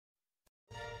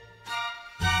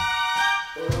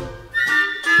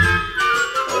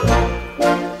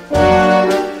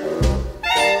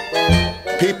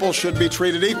people should be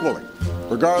treated equally,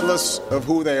 regardless of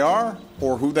who they are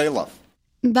or who they love.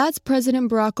 That's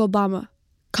President Barack Obama,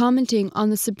 commenting on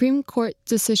the Supreme Court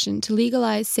decision to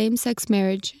legalize same-sex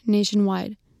marriage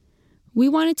nationwide. We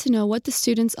wanted to know what the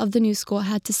students of the new school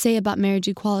had to say about marriage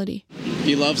equality. If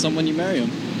you love someone, you marry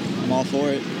them. I'm all for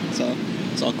it, so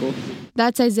it's all cool.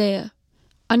 That's Isaiah.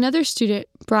 Another student,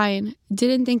 Brian,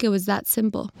 didn't think it was that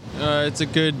simple. It's a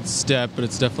good step, but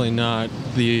it's definitely not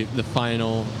the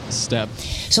final step.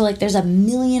 So, there's a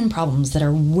million problems that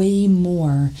are way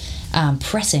more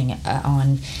pressing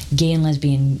on gay and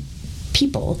lesbian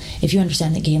people if you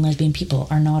understand that gay and lesbian people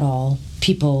are not all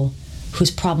people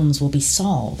whose problems will be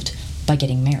solved by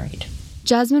getting married.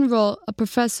 Jasmine Roll, a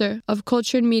professor of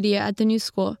culture and media at the new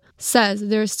school, says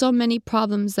there are still many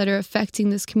problems that are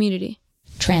affecting this community.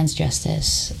 Trans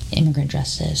justice, immigrant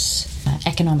justice,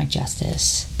 economic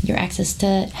justice, your access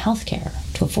to healthcare,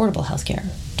 to affordable healthcare.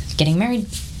 Getting married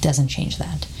doesn't change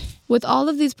that. With all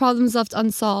of these problems left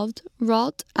unsolved,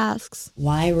 Ralt asks,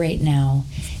 why right now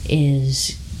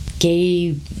is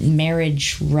gay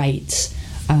marriage rights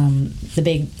the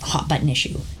big hot button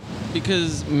issue?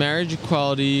 Because marriage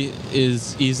equality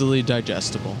is easily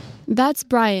digestible. That's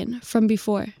Brian from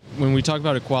before. When we talk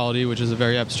about equality, which is a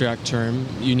very abstract term,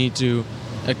 you need to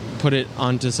put it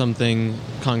onto something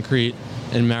concrete,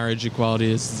 and marriage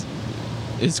equality is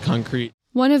concrete.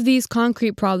 One of these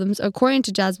concrete problems, according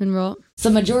to Jasmine Roll, the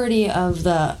majority of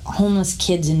the homeless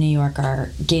kids in New York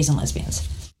are gays and lesbians.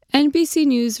 NBC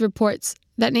News reports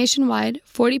that nationwide,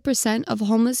 40% of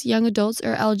homeless young adults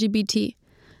are LGBT.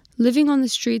 Living on the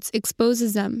streets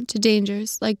exposes them to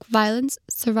dangers like violence,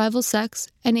 survival sex,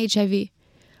 and HIV.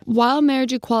 While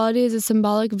marriage equality is a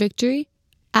symbolic victory,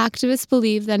 activists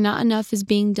believe that not enough is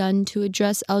being done to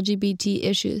address LGBT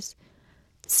issues.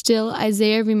 Still,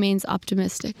 Isaiah remains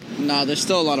optimistic. Nah, there's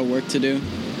still a lot of work to do,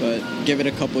 but give it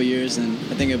a couple years and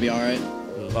I think it'll be all right.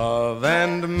 Love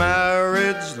and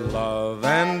marriage, love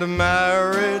and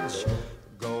marriage.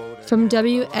 From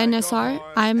WNSR,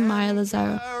 I'm Maya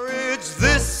Lazaro.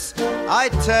 This, I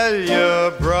tell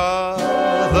you,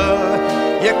 brother,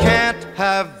 you can't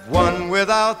have one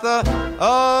without the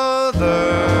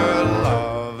other.